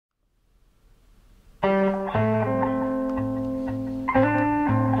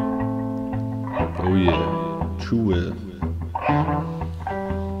Tru Will.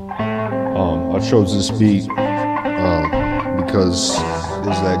 I chose this beat because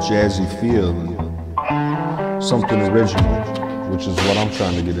there's that jazzy feel and something original, which is what I'm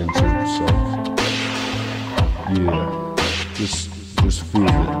trying to get into. So yeah, just feel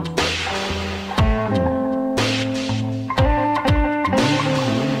it.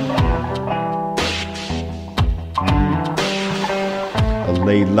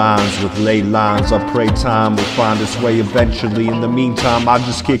 Laid lines with laid lines, I pray time will find its way eventually. In the meantime, I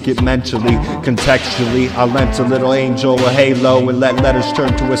just kick it mentally, contextually. I lent a little angel a halo and let letters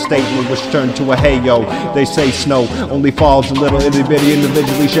turn to a statement which turned to a heyo. They say snow only falls in little itty bitty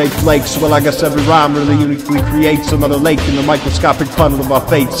individually shaped flakes. Well, I guess every rhyme really uniquely creates another lake in the microscopic puddle of our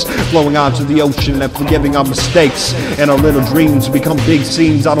fates, flowing onto the ocean and forgiving our mistakes. And our little dreams become big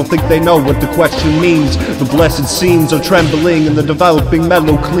scenes. I don't think they know what the question means. The blessed scenes are trembling in the developing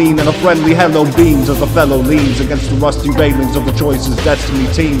mellow clean, and a friendly hello beams as a fellow leans against the rusty railings of the choices destiny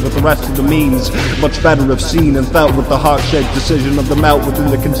teamed with the rest of the means. Much better if seen and felt with the heart-shaped decision of the melt within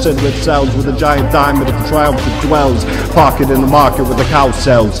the considerate cells where the giant diamond of the triumphant dwells, pocket in the market where the cow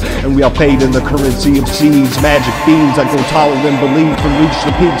sells, and we are paid in the currency of seeds, magic beams that go taller than belief and reach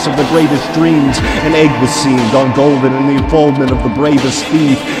the peaks of the greatest dreams. An egg was seen, gone golden in the enfoldment of the bravest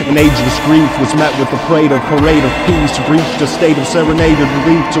thief. An ageless grief was met with the parade of peace, reached a state of serenaded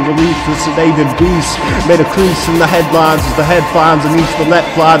relief to release the sedated beast. Made a crease in the headlines as the head finds and each to let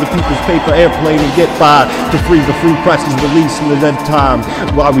fly the people's paper airplane and get by, to free the free presses released in the dead time.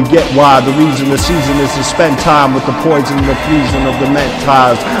 Why we get why, the reason the season is to spend time with the poison and the treason of the meant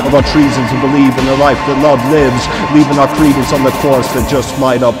ties of our treason to believe in the life that love lives, leaving our credence on the course that just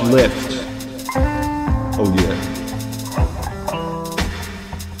might uplift. Oh yeah.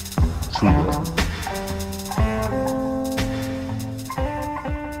 Tru Will.